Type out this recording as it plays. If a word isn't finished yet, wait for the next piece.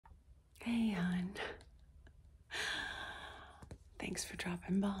Hey, hon. Thanks for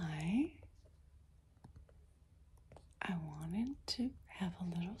dropping by. I wanted to have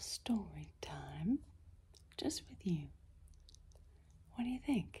a little story time just with you. What do you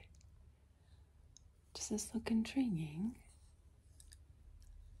think? Does this look intriguing?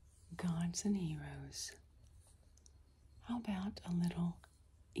 Gods and heroes. How about a little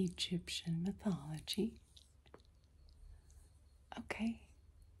Egyptian mythology? Okay,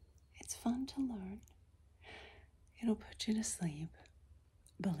 it's fun to learn. It'll put you to sleep,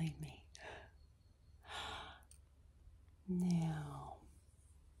 believe me. Now,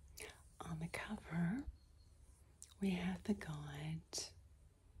 on the cover, we have the god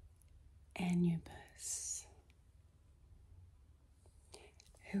Anubis,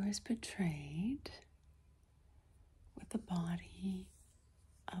 who is portrayed with the body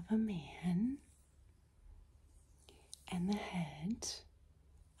of a man and the head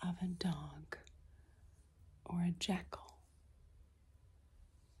of a dog or a jackal.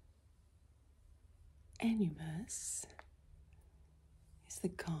 Anubis is the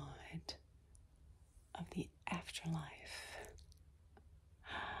god of the afterlife,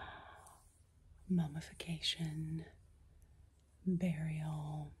 mummification,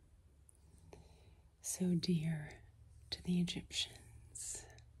 burial, so dear to the Egyptians.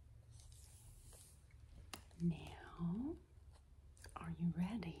 Now, are you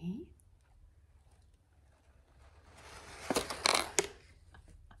ready?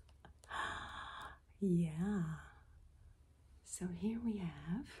 Yeah. So here we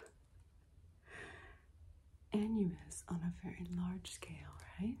have Anubis on a very large scale,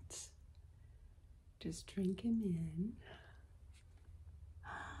 right? Just drink him in.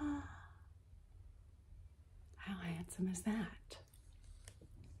 How handsome is that?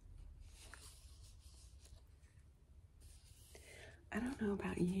 I don't know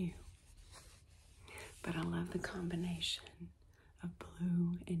about you, but I love the combination of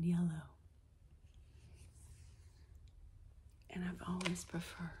blue and yellow. And I've always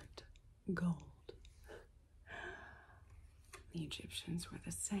preferred gold. The Egyptians were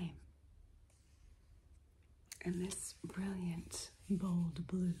the same. And this brilliant, bold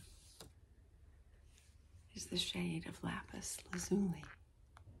blue is the shade of lapis lazuli,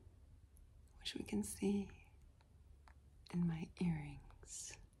 which we can see in my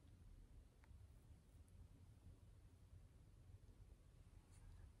earrings.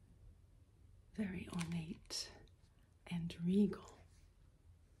 Very ornate and regal.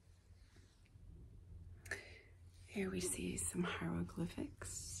 Here we see some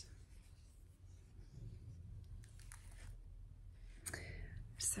hieroglyphics.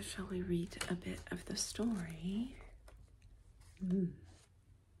 So shall we read a bit of the story?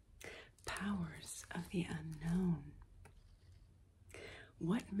 Powers of the unknown.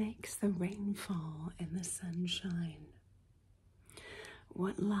 What makes the rainfall and the sunshine?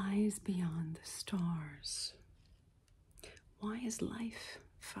 What lies beyond the stars? Why is life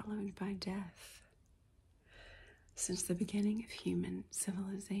followed by death? Since the beginning of human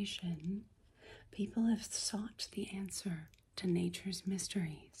civilization, people have sought the answer to nature's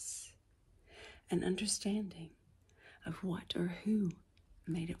mysteries, an understanding of what or who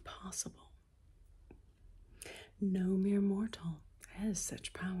made it possible. No mere mortal has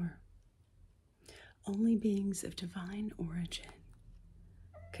such power. Only beings of divine origin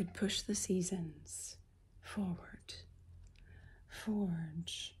could push the seasons forward,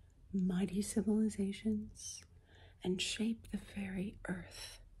 forge mighty civilizations, and shape the very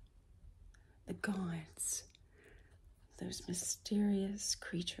earth. The gods, those mysterious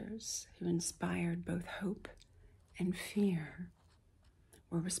creatures who inspired both hope and fear,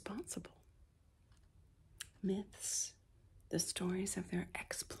 were responsible. Myths, the stories of their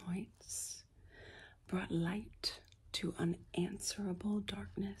exploits, brought light to unanswerable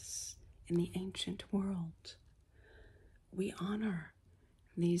darkness in the ancient world. We honor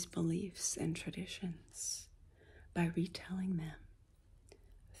these beliefs and traditions by retelling them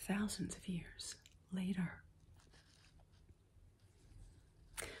thousands of years later.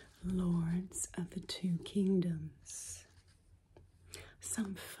 Lords of the Two Kingdoms.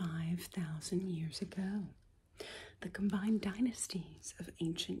 Some 5,000 years ago, the combined dynasties of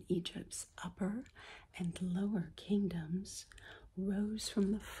ancient Egypt's upper and lower kingdoms rose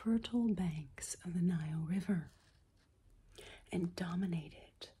from the fertile banks of the Nile River and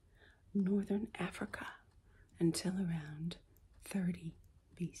dominated northern Africa until around 30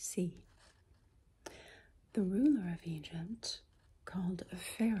 BC. The ruler of Egypt, called a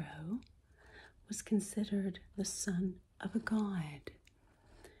pharaoh, was considered the son of a god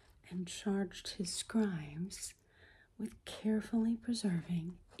and charged his scribes with carefully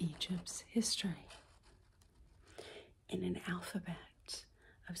preserving Egypt's history in an alphabet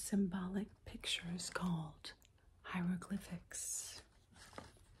of symbolic pictures called hieroglyphics.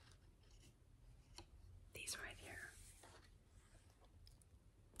 These right here.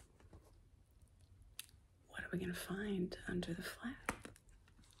 What are we going to find under the flap?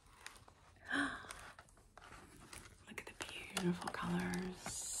 Look at the beautiful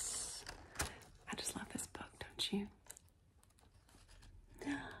colors. I just love this book, don't you?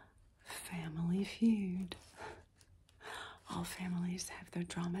 Family Feud. All families have their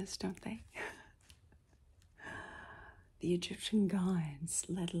dramas, don't they? The Egyptian gods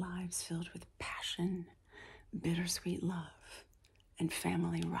led lives filled with passion, bittersweet love, and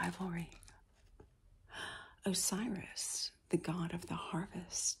family rivalry. Osiris, the god of the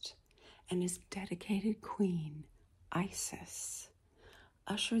harvest, and his dedicated queen, Isis,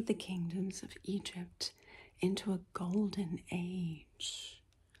 ushered the kingdoms of Egypt into a golden age.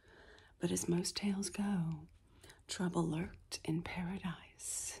 But as most tales go, trouble lurked in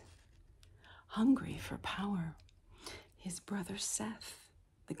paradise. Hungry for power, his brother Seth,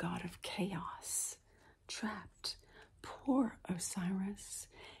 the god of chaos, trapped poor Osiris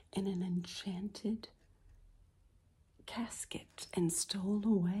in an enchanted casket and stole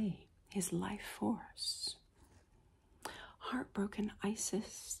away his life force. Heartbroken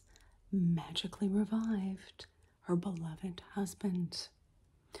Isis magically revived her beloved husband,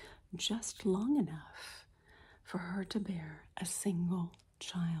 just long enough for her to bear a single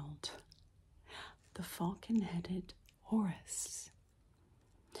child, the falcon-headed Horus,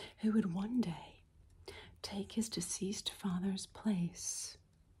 who would one day take his deceased father's place,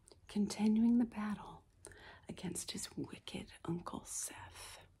 continuing the battle against his wicked uncle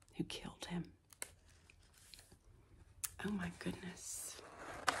Seth, who killed him. Oh my goodness.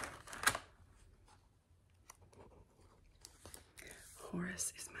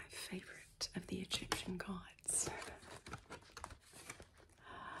 Horus is my favorite of the Egyptian gods.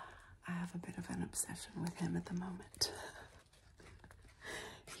 I have a bit of an obsession with him at the moment.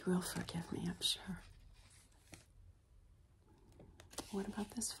 He will forgive me, I'm sure. What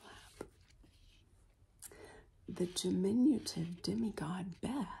about this flap? The diminutive demigod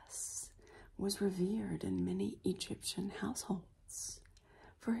Bes was revered in many Egyptian households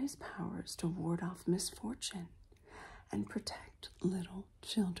for his powers to ward off misfortune and protect little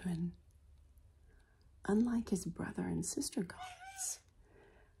children. Unlike his brother and sister gods,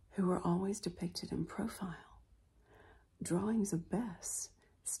 who were always depicted in profile, drawings of Bes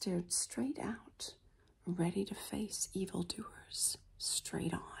stared straight out, ready to face evildoers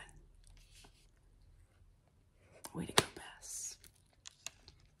straight on. Way to go, Bes.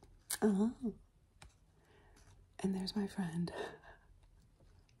 Oh, and there's my friend.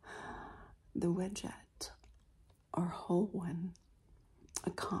 The wedget, or whole one, a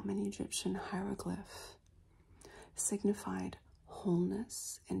common Egyptian hieroglyph, signified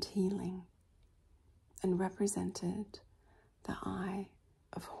wholeness and healing, and represented the eye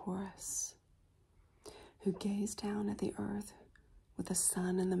of Horus, who gazed down at the earth with the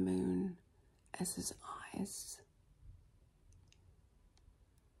sun and the moon as his eyes.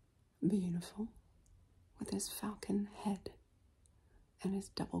 Beautiful, with his falcon head and his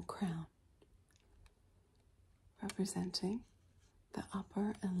double crown, representing the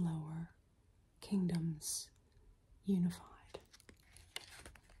upper and lower kingdoms unified.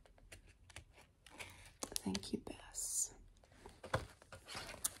 Thank you, Bes.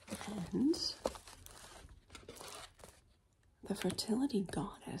 And the fertility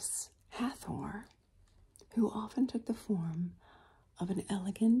goddess Hathor, who often took the form of an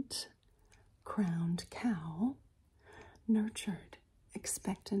elegant crowned cow, nurtured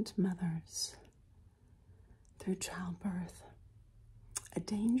expectant mothers through childbirth, a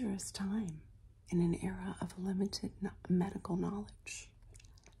dangerous time in an era of limited medical knowledge.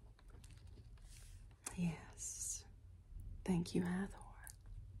 Yes, thank you, Hathor.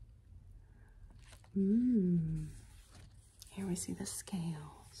 Here we see the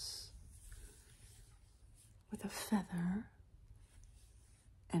scales with a feather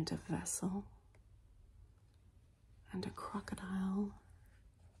and a vessel and a crocodile.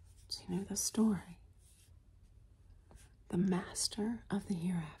 Do you know the story? The master of the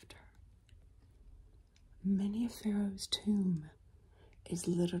hereafter. Many a pharaoh's tomb is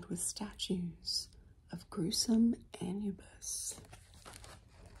littered with statues of gruesome Anubis.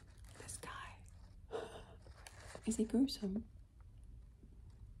 This guy. Is he gruesome?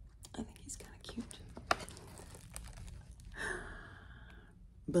 I think he's kind of cute.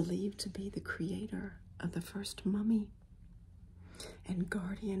 Believed to be the creator of the first mummy and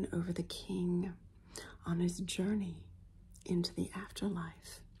guardian over the king on his journey into the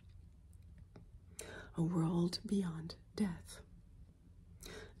afterlife, a world beyond death.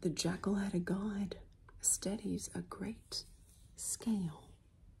 The jackal-headed god steadies a great scale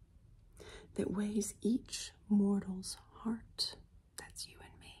that weighs each mortal's heart. That's you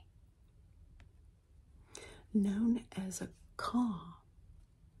and me. Known as a caw,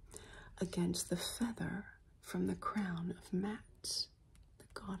 against the feather from the crown of Mat,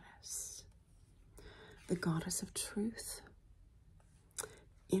 the goddess of truth.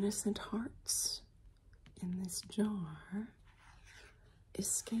 Innocent hearts in this jar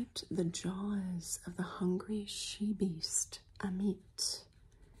escaped the jaws of the hungry she-beast Amit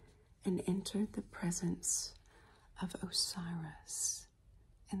and entered the presence of Osiris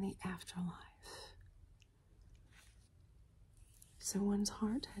in the afterlife. So one's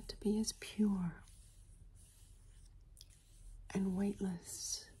heart had to be as pure and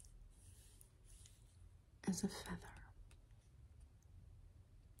weightless as a feather.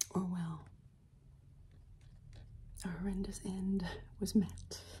 Or well, a horrendous end was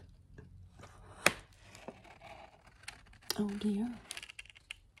met. Oh dear,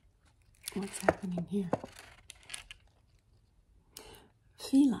 what's happening here?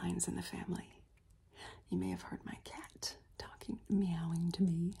 Felines in the family. You may have heard my cat meowing to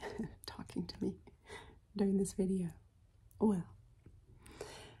me, talking to me during this video. Well,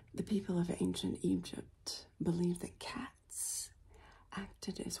 the people of ancient Egypt believed that cats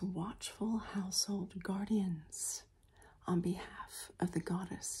acted as watchful household guardians on behalf of the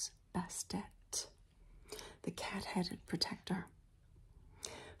goddess Bastet, the cat-headed protector.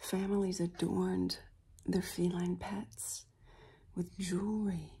 Families adorned their feline pets with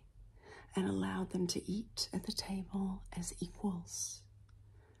jewelry and allowed them to eat at the table as equals.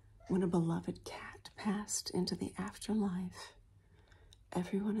 When a beloved cat passed into the afterlife,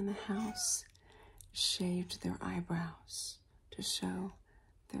 everyone in the house shaved their eyebrows to show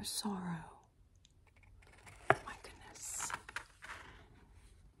their sorrow. Oh my goodness.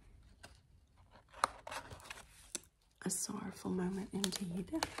 A sorrowful moment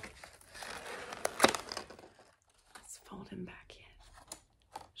indeed. Let's fold him back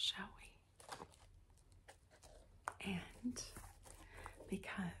in, shall we? And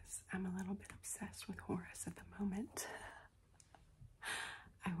because I'm a little bit obsessed with Horus at the moment,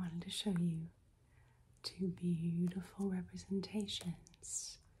 I wanted to show you two beautiful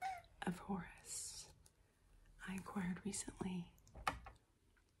representations of Horus I acquired recently,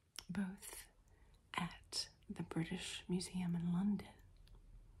 both at the British Museum in London.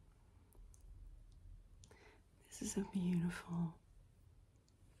 This is a beautiful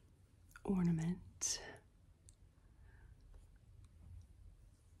ornament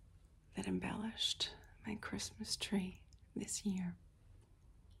that embellished my Christmas tree this year,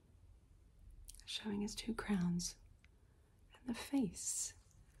 showing his two crowns and the face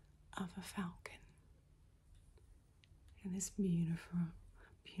of a falcon in this beautiful,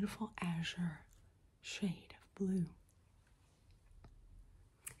 beautiful azure shade of blue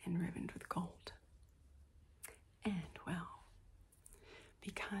and ribboned with gold. And well,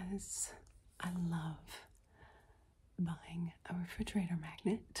 because I love buying a refrigerator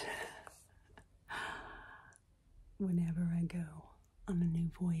magnet whenever I go on a new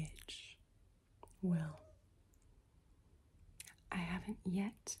voyage, well, I haven't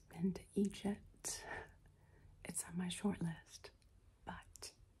yet been to Egypt. It's on my short list,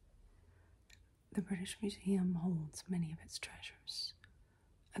 but the British Museum holds many of its treasures.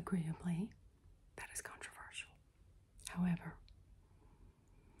 Agreeably, that is controversial. However,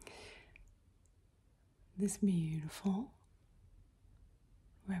 this beautiful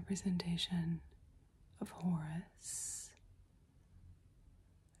representation of Horus,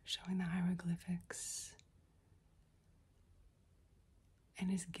 showing the hieroglyphics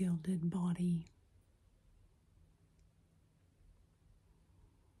and his gilded body.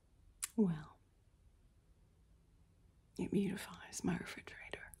 Well, it beautifies my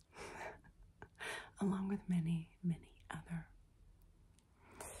refrigerator, along with many, many other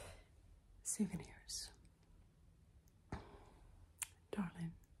souvenirs.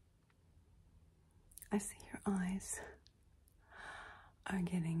 Darling, I see your eyes are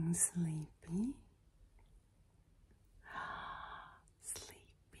getting sleepy.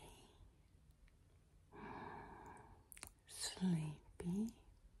 Sleepy. Sleepy.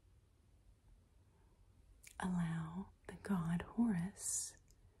 Allow the god Horus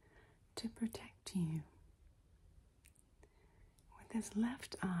to protect you. With his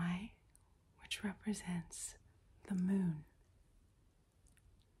left eye, which represents the moon,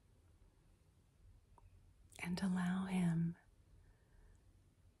 and allow him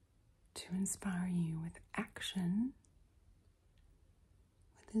to inspire you with action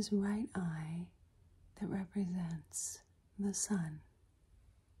this right eye that represents the sun.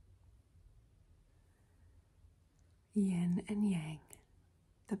 Yin and yang,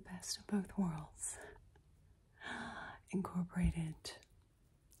 the best of both worlds, incorporated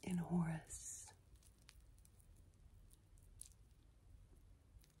in Horus.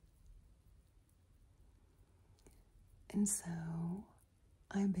 And so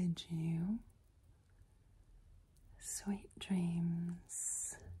I bid you sweet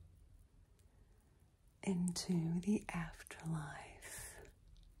dreams into the afterlife.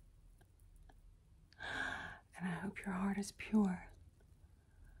 And I hope your heart is pure,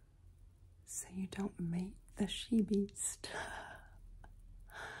 so you don't mate the she-beast,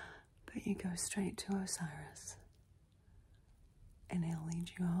 but you go straight to Osiris, and he'll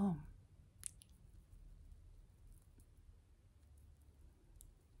lead you home.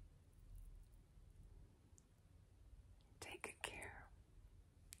 Take good care,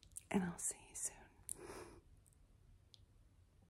 and I'll see you soon.